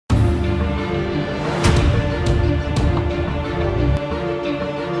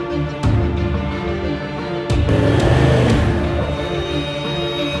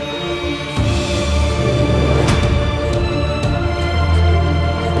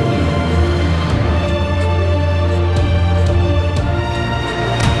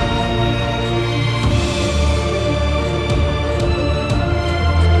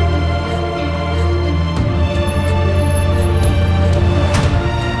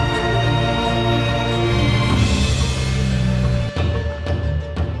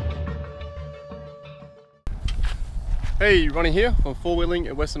Hey, Ronny here from Four Wheeling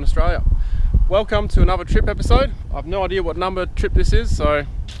in Western Australia. Welcome to another trip episode. I've no idea what number trip this is, so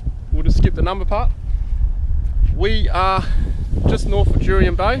we'll just skip the number part. We are just north of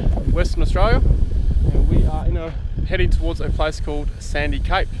Jurien Bay, Western Australia, and we are heading towards a place called Sandy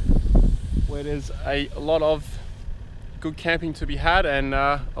Cape, where there's a lot of good camping to be had and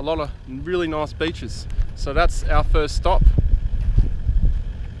a lot of really nice beaches. So that's our first stop.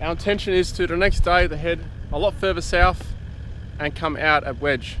 Our intention is to the next day to head a lot further south and come out at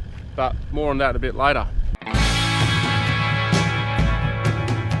Wedge, but more on that a bit later.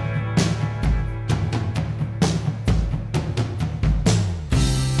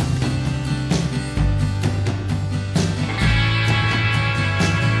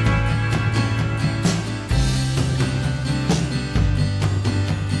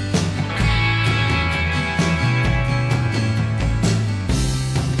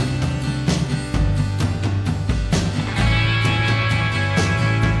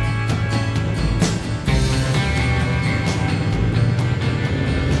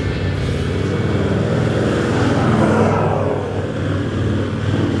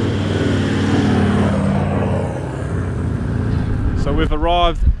 We've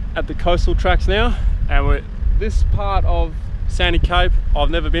arrived at the coastal tracks now, and this part of Sandy Cape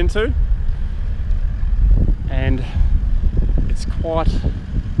I've never been to, and it's quite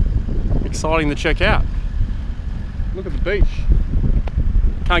exciting to check out. Look at the beach,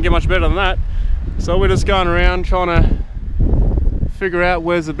 can't get much better than that. So we're just going around trying to figure out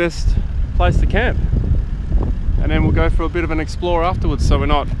where's the best place to camp, and then we'll go for a bit of an explore afterwards, so we're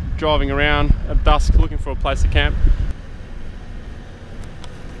not driving around at dusk looking for a place to camp.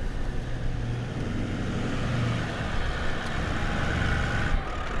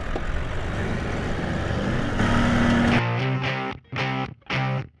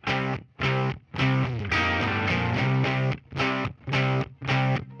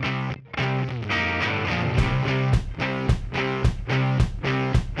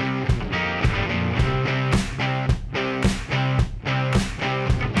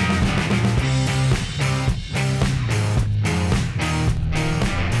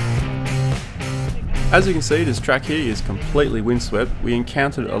 As you can see, this track here is completely windswept. We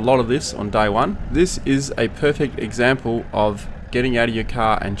encountered a lot of this on day one. This is a perfect example of getting out of your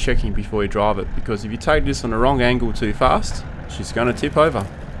car and checking before you drive it, because if you take this on the wrong angle too fast, she's going to tip over.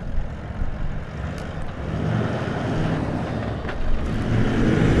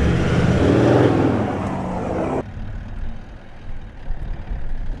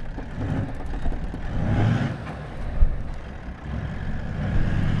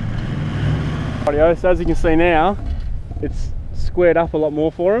 So as you can see now, it's squared up a lot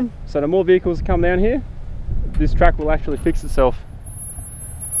more for them. So the more vehicles come down here, this track will actually fix itself.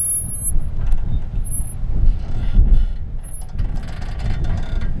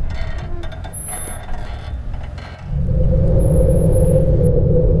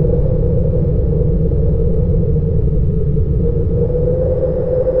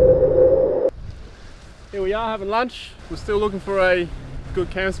 Here we are having lunch. We're still looking for a good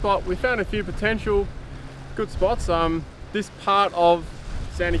camp spot. We found a few potential good spots. This part of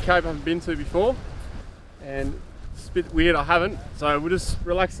Sandy Cape I haven't been to before, and it's a bit weird I haven't. So we're just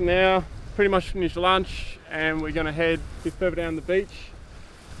relaxing now, pretty much finished lunch, and we're going to head a bit further down the beach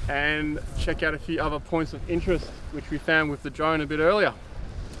and check out a few other points of interest which we found with the drone a bit earlier.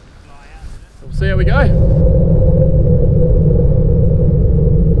 So we'll see how we go.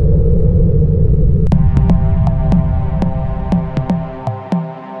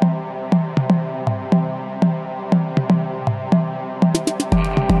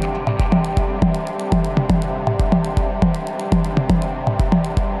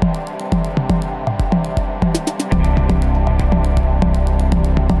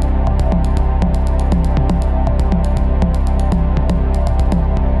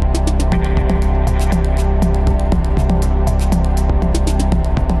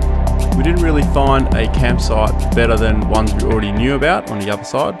 Find a campsite better than ones we already knew about on the other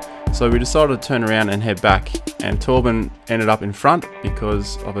side, so we decided to turn around and head back, and Torben ended up in front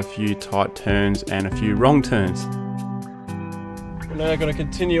because of a few tight turns and a few wrong turns. We're now going to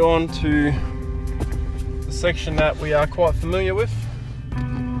continue on to the section that we are quite familiar with.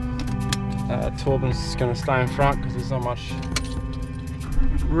 Torben's going to stay in front because there's not much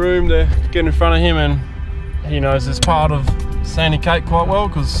room to get in front of him, and he knows this part of Sandy Cape quite well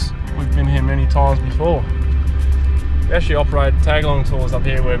because we've been here many times before. We actually operate tag-along tours up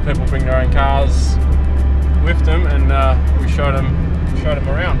here where people bring their own cars with them, and we showed them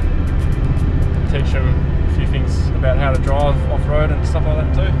around, teach them a few things about how to drive off-road and stuff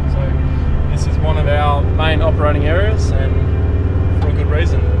like that too. So This is one of our main operating areas, and for a good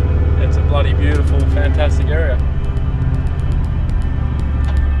reason. It's a bloody beautiful, fantastic area.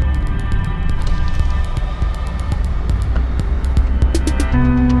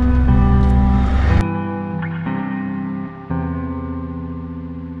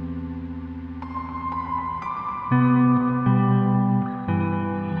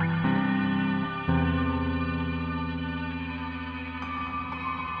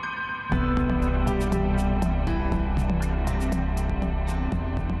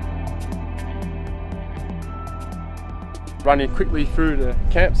 Run you quickly through the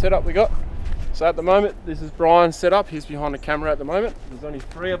camp setup we got. So at the moment, this is Brian's setup. He's behind the camera at the moment. There's only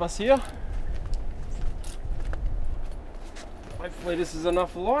 3 of us here. Hopefully this is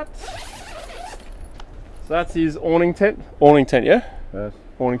enough light. So that's his awning tent. Awning tent, yeah? Yes.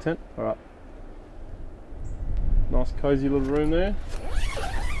 Awning tent, all right. Nice cozy little room there.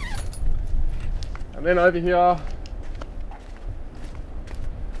 And then over here,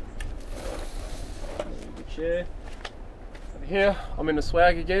 the chair. Here, I'm in the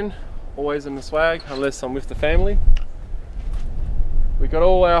swag again, always in the swag, unless I'm with the family. We got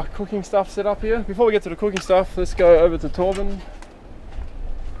all our cooking stuff set up here. Before we get to the cooking stuff, let's go over to Torben.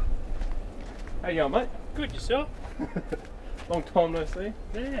 How you going, mate? Good, yourself? Long time no see.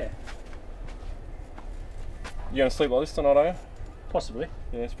 Yeah. You gonna sleep like this tonight, are you? Possibly.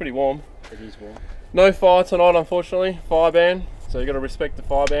 Yeah, it's pretty warm. It is warm. No fire tonight, unfortunately. Fire ban, so you got to respect the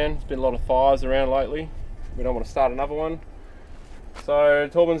fire ban. There's been a lot of fires around lately. We don't want to start another one. So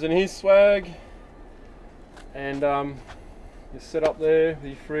Torben's in his swag, and you're set up there with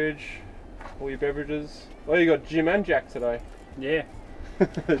your fridge, all your beverages. Oh, you got Jim and Jack today. Yeah.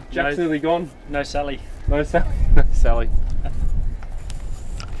 Jack's nearly gone. No Sally. No Sally. No Sally.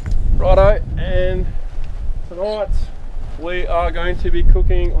 Righto, and tonight we are going to be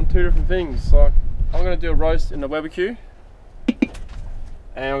cooking on 2 different things. So I'm going to do a roast in the barbecue, and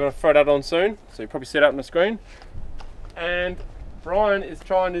I'm going to throw that on soon. So you probably see that on the screen. And Brian is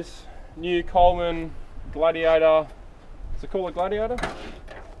trying this new Coleman Gladiator. Is it called a Gladiator?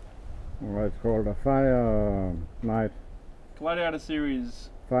 Well, it's called a Fire Night. Gladiator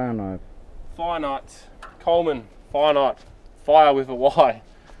series. Fire Night. Fire Night. Coleman. Fire Night. Fire with a Y.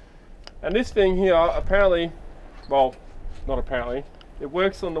 And this thing here, apparently, well, not apparently, it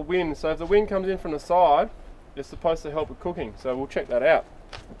works on the wind. So if the wind comes in from the side, it's supposed to help with cooking. So we'll check that out.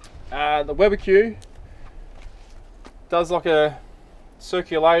 The barbecue does like a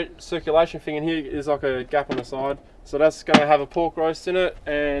circulation thing, and here is like a gap on the side, so that's going to have a pork roast in it,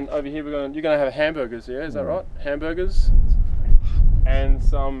 and over here you're going to have hamburgers. Yeah, is that right? Hamburgers and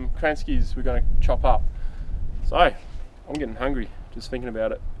some Kranskis we're going to chop up. So I'm getting hungry just thinking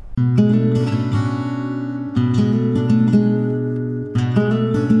about it.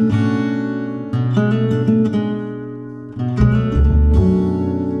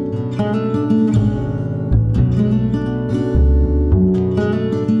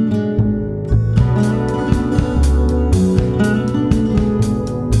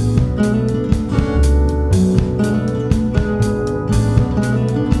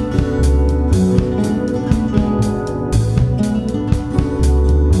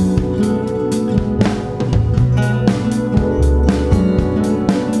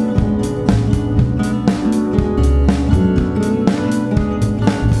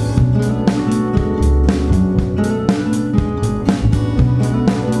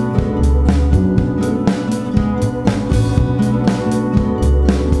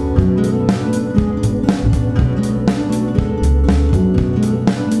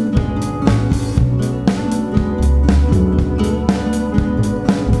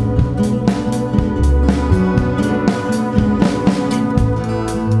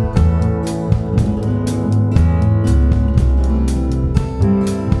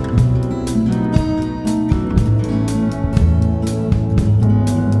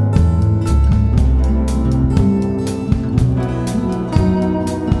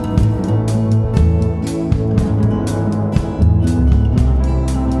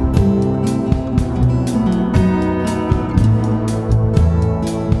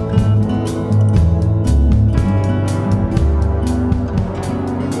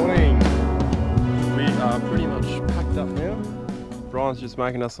 Just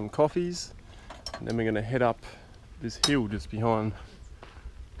making us some coffees, and then we're going to head up this hill just behind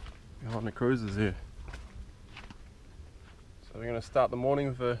the cruisers here. So we're going to start the morning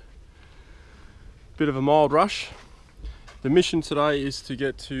with a bit of a mild rush. The mission today is to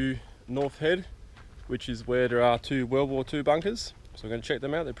get to North Head, which is where there are 2 World War II bunkers. So we're going to check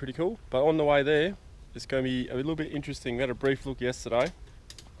them out, they're pretty cool. But on the way there, it's going to be a little bit interesting. We had a brief look yesterday,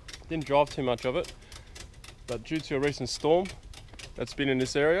 Didn't drive too much of it, but due to a recent storm that's been in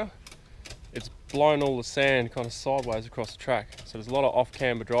this area, it's blown all the sand kind of sideways across the track. So there's a lot of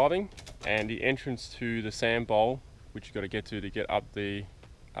off-camber driving, and the entrance to the sand bowl, which you've got to get up the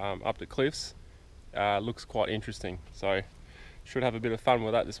cliffs, looks quite interesting. So should have a bit of fun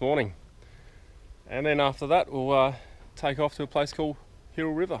with that this morning. And then after that, we'll take off to a place called Hill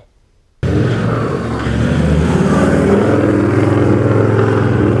River.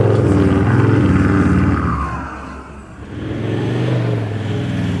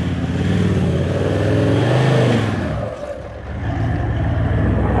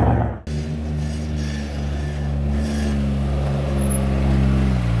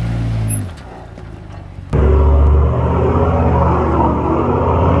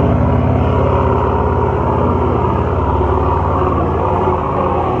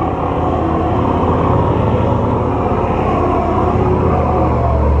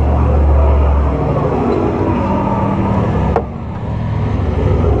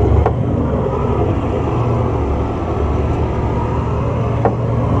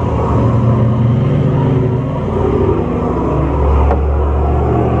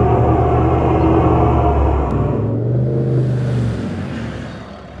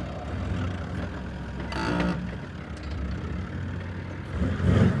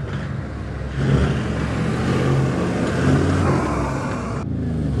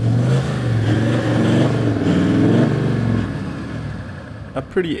 A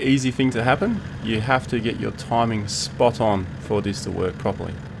pretty easy thing to happen. You have to get your timing spot on for this to work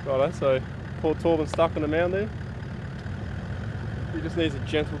properly. Righto, so poor Torben stuck on the mound there. He just needs a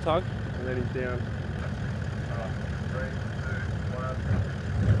gentle tug and then he's down. 3, 2, 1.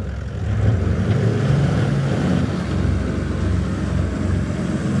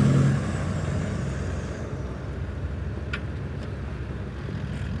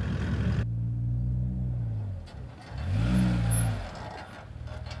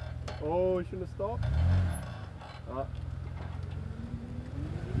 Oh, we shouldn't have stopped.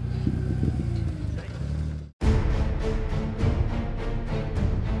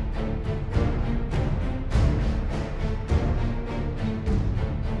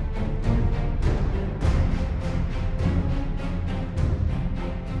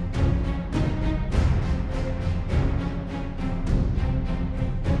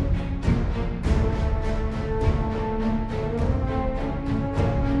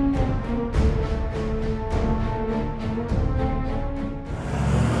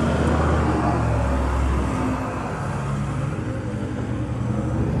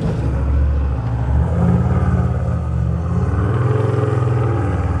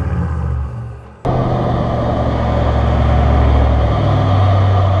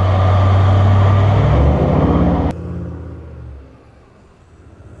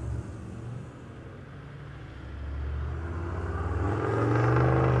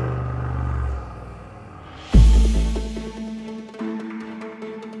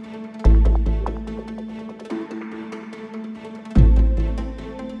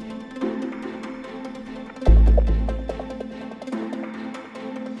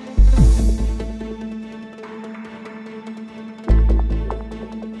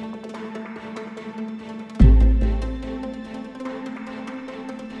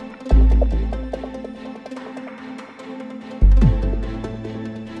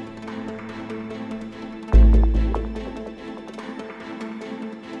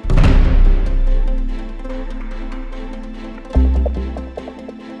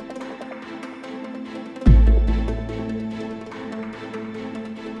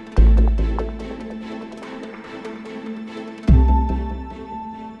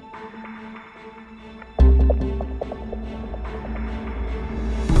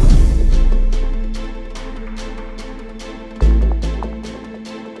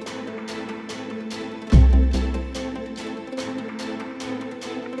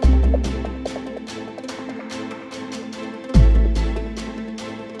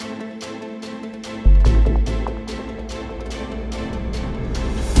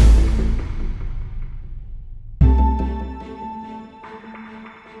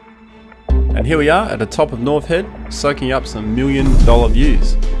 And here we are at the top of North Head, soaking up some $1 million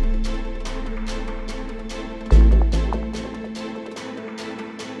views.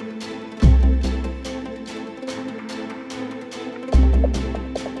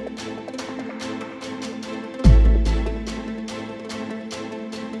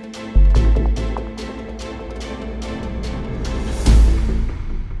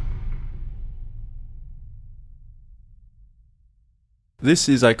 This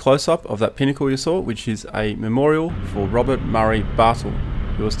is a close-up of that pinnacle you saw, which is a memorial for Robert Murray Bartle,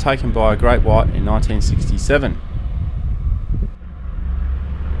 It was taken by a great white in 1967.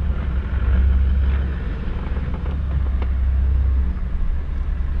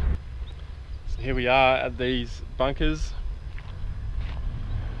 So here we are at these bunkers.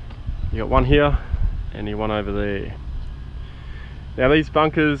 You got one here and you one over there. Now these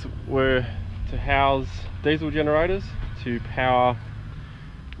bunkers were to house diesel generators to power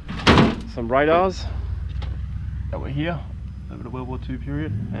some radars that were here over the World War II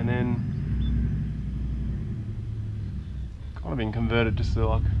period, and then kind of been converted just to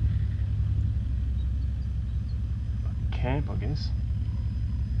like a camp, I guess.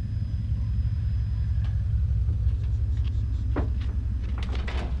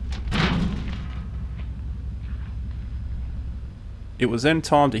 It was then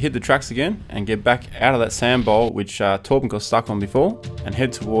time to hit the tracks again and get back out of that sand bowl which Torben got stuck on before, and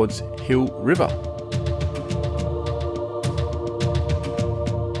head towards Hill River.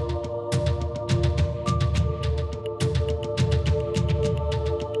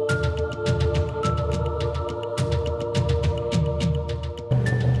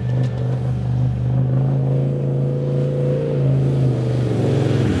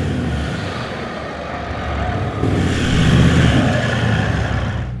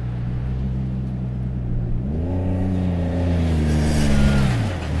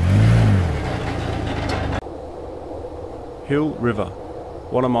 Hill River,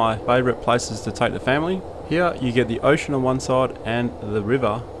 one of my favourite places to take the family. Here you get the ocean on one side and the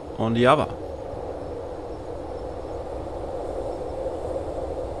river on the other.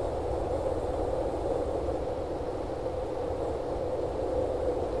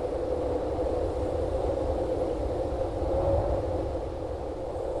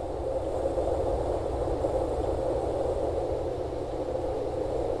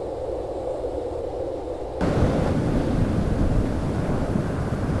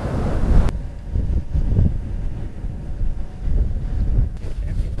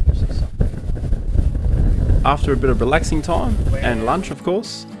 After a bit of relaxing time and lunch of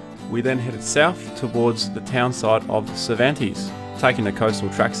course, we then headed south towards the town side of Cervantes, taking the coastal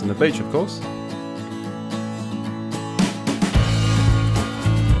tracks and the beach of course.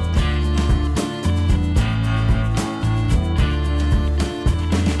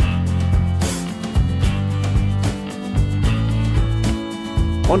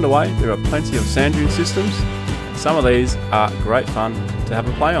 On the way there are plenty of sand dune systems, and some of these are great fun to have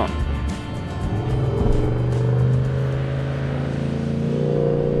a play on.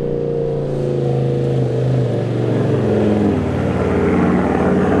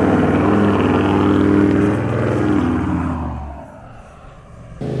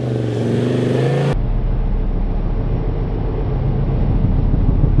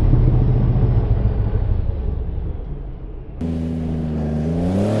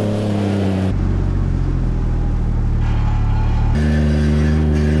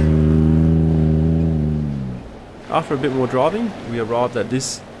 After a bit more driving, we arrived at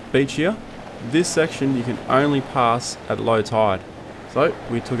this beach here. This section you can only pass at low tide, so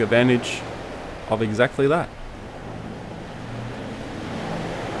we took advantage of exactly that.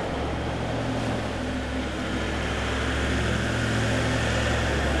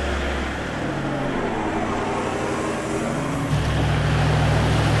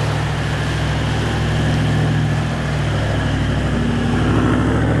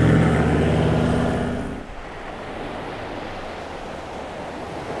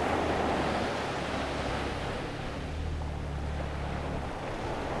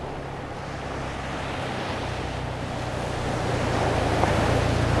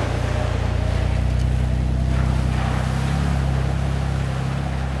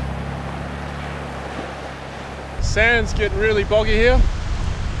 Sand's getting really boggy here,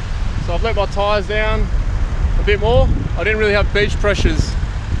 so I've let my tyres down a bit more. I didn't really have beach pressures,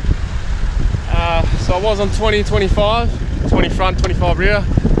 so I was on 20, 25, 20 front, 25 rear.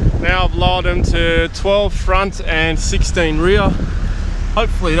 Now I've lowered them to 12 front and 16 rear.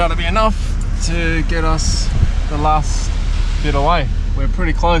 Hopefully that'll be enough to get us the last bit away. We're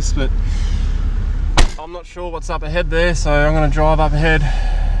pretty close, but I'm not sure what's up ahead there, so I'm going to drive up ahead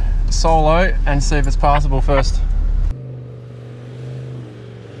solo and see if it's passable first.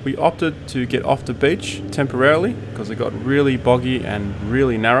 We opted to get off the beach temporarily because it got really boggy and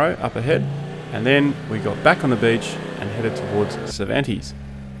really narrow up ahead, and then we got back on the beach and headed towards Cervantes.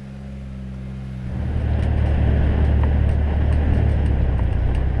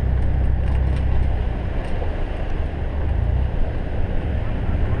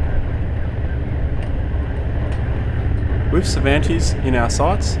 With Cervantes in our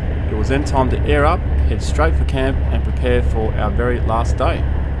sights, it was then time to air up, head straight for camp and prepare prepare for our very last day.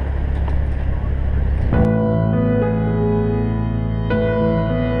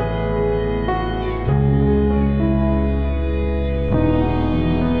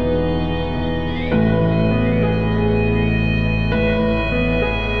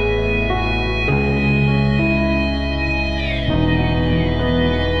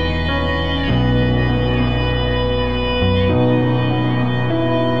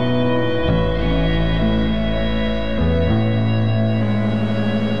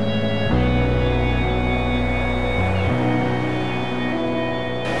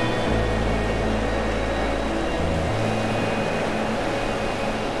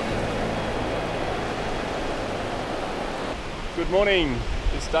 Good morning,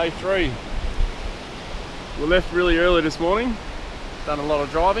 it's day 3. We left really early this morning, done a lot of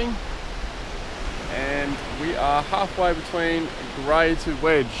driving, and we are halfway between Grey to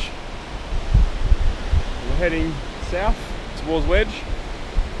Wedge. We're heading south towards Wedge.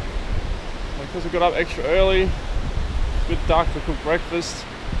 Because we got up extra early, a bit dark to cook breakfast,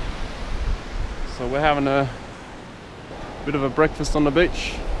 so we're having a bit of a breakfast on the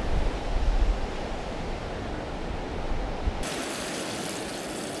beach.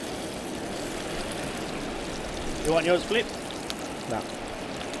 You want yours flipped? No.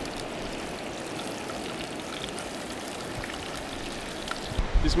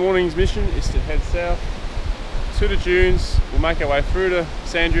 This morning's mission is to head south to the dunes. We'll make our way through the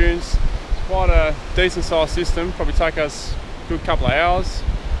sand dunes. It's quite a decent sized system, probably take us a good couple of hours,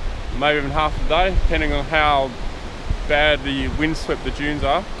 maybe even half a day, depending on how bad the windswept the dunes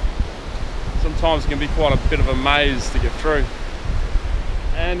are. Sometimes it can be quite a bit of a maze to get through.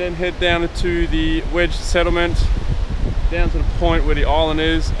 And then head down to the Wedge settlement, down to the point where the island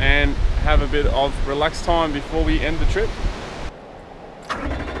is, and have a bit of relaxed time before we end the trip.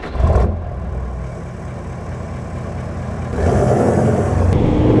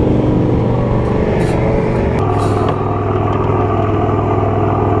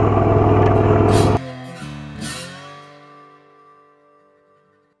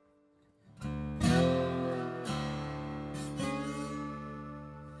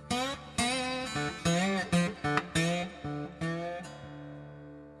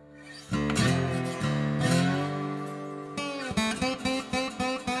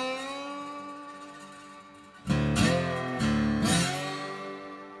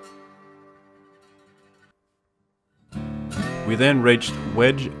 We then reached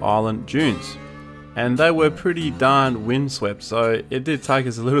Wedge Island dunes, and they were pretty darn windswept, so it did take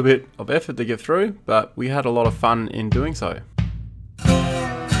us a little bit of effort to get through, but we had a lot of fun in doing so.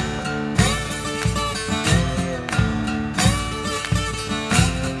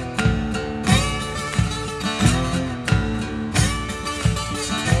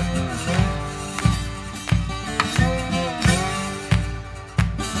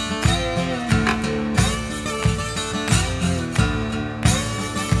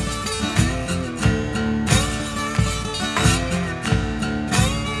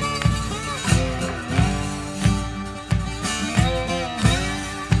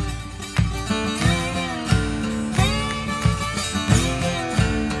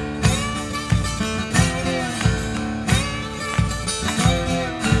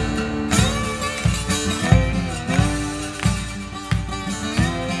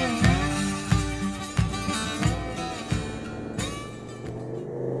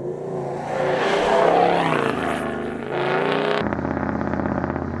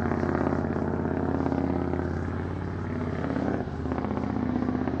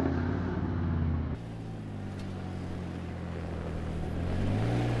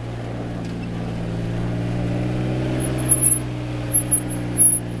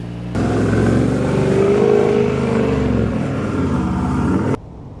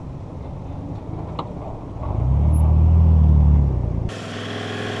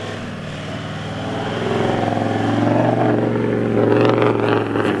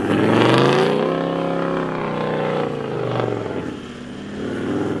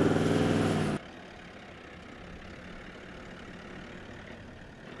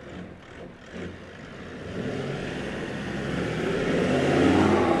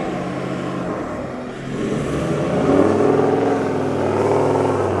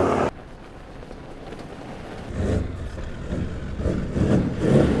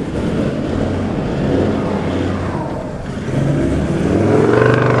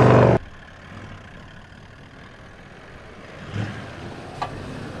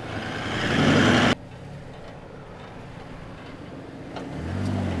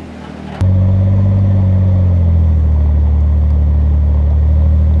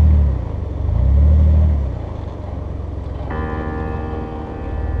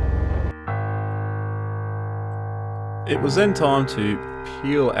 It was then time to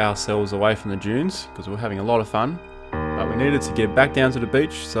peel ourselves away from the dunes because we were having a lot of fun, but we needed to get back down to the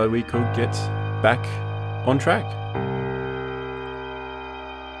beach so we could get back on track.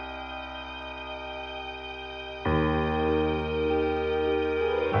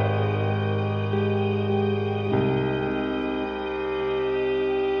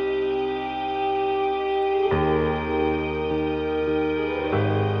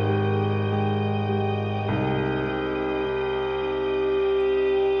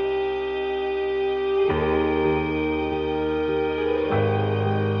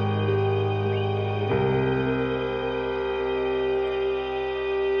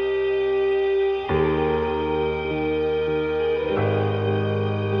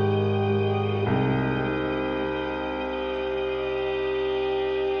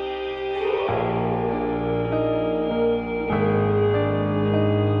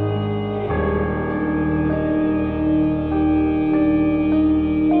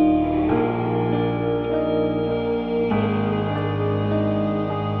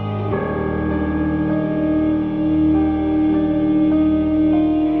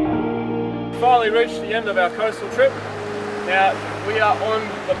 Finally reached the end of our coastal trip. Now we are on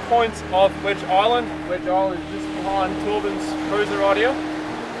the point of Wedge Island. Wedge Island is just behind Torben's cruiser right here.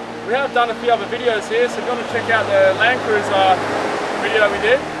 We have done a few other videos here, so if you want to check out the Landcruiser video we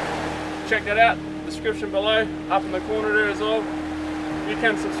did, check that out, description below, up in the corner there as well. You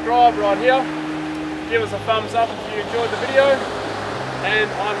can subscribe right here, give us a thumbs up if you enjoyed the video, and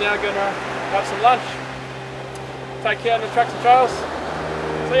I'm now going to have some lunch. Take care on the tracks and trails.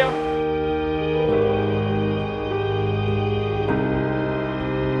 See ya.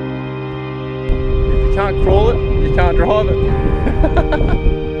 If you can't crawl it, you can't drive it.